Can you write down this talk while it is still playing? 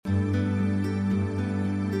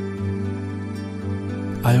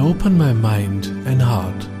I open my mind and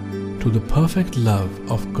heart to the perfect love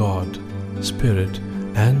of God, Spirit,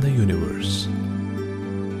 and the universe.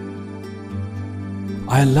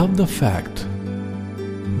 I love the fact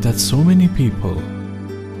that so many people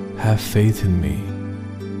have faith in me.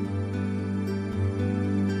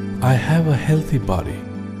 I have a healthy body,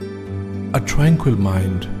 a tranquil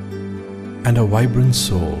mind, and a vibrant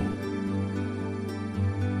soul.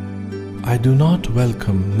 I do not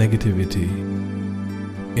welcome negativity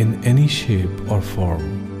in any shape or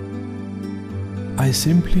form. I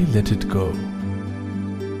simply let it go.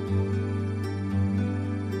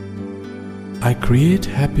 I create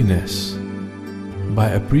happiness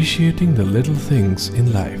by appreciating the little things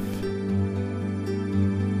in life.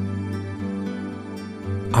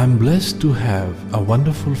 I'm blessed to have a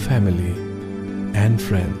wonderful family and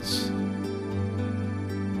friends.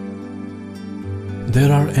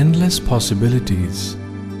 There are endless possibilities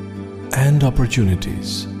and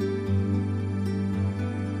opportunities.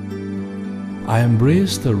 I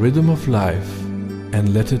embrace the rhythm of life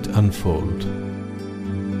and let it unfold.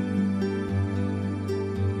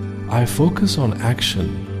 I focus on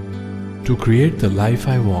action to create the life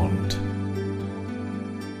I want.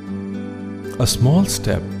 A small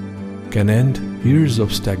step can end years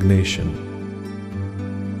of stagnation.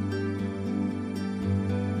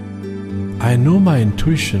 I know my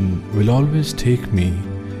intuition will always take me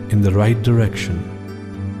in the right direction.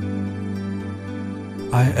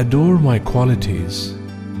 I adore my qualities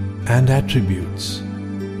and attributes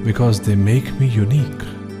because they make me unique.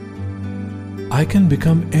 I can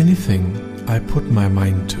become anything I put my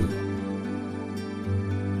mind to.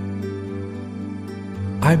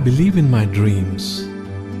 I believe in my dreams,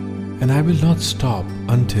 and I will not stop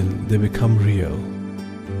until they become real.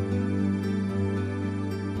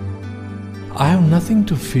 I have nothing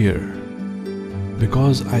to fear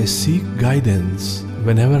because I seek guidance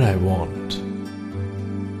whenever I want.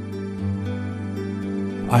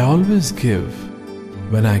 I always give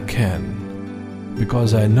when I can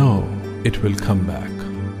because I know it will come back.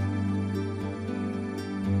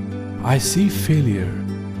 I see failure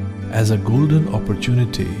as a golden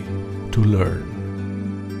opportunity to learn.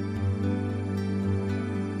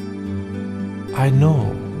 I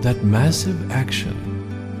know that massive action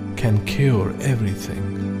can cure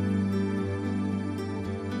everything.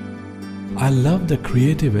 I love the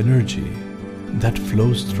creative energy that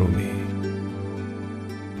flows through me.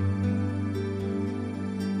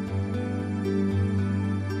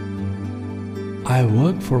 I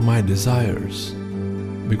work for my desires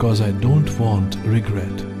because I don't want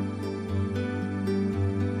regret.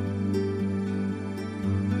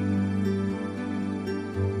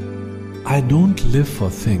 I don't live for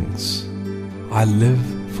things. I live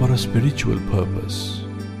for a spiritual purpose.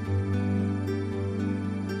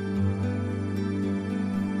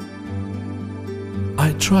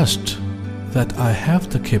 I trust that I have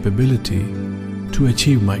the capability to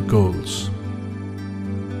achieve my goals.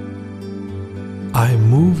 I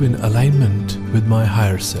move in alignment with my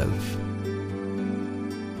higher self.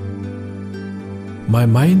 My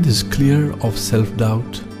mind is clear of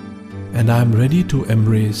self-doubt, and I am ready to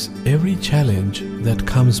embrace every challenge that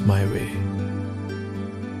comes my way.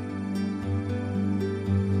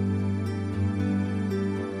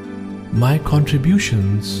 My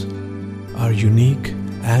contributions are unique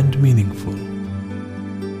and meaningful.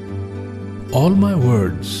 All my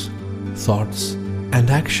words, thoughts, and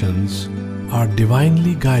actions are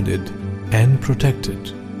divinely guided and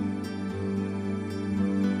protected.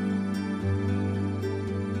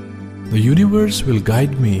 The universe will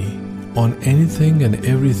guide me on anything and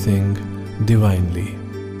everything divinely.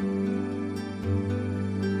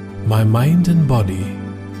 My mind and body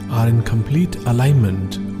are in complete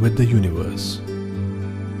alignment with the universe.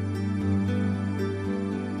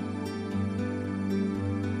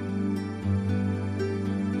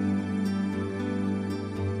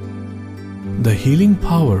 The healing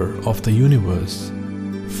power of the universe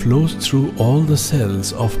flows through all the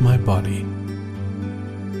cells of my body.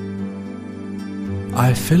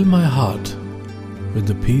 I fill my heart with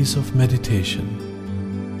the peace of meditation.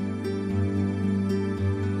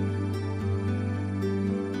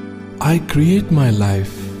 I create my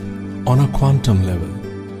life on a quantum level.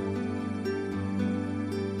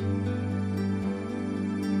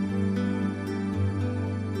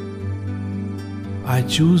 I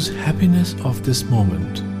choose happiness of this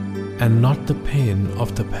moment and not the pain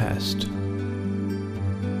of the past.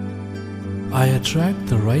 I attract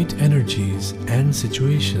the right energies and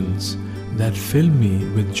situations that fill me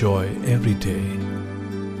with joy every day.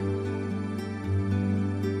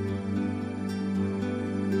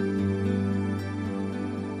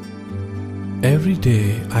 Every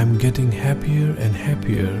day I'm getting happier and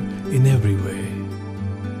happier in every way.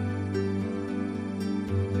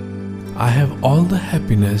 I have all the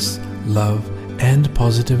happiness, love, and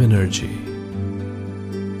positive energy.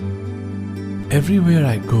 Everywhere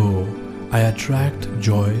I go, I attract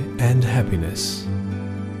joy and happiness.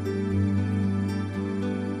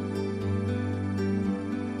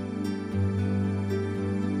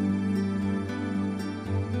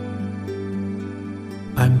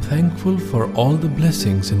 I'm thankful for all the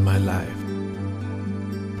blessings in my life.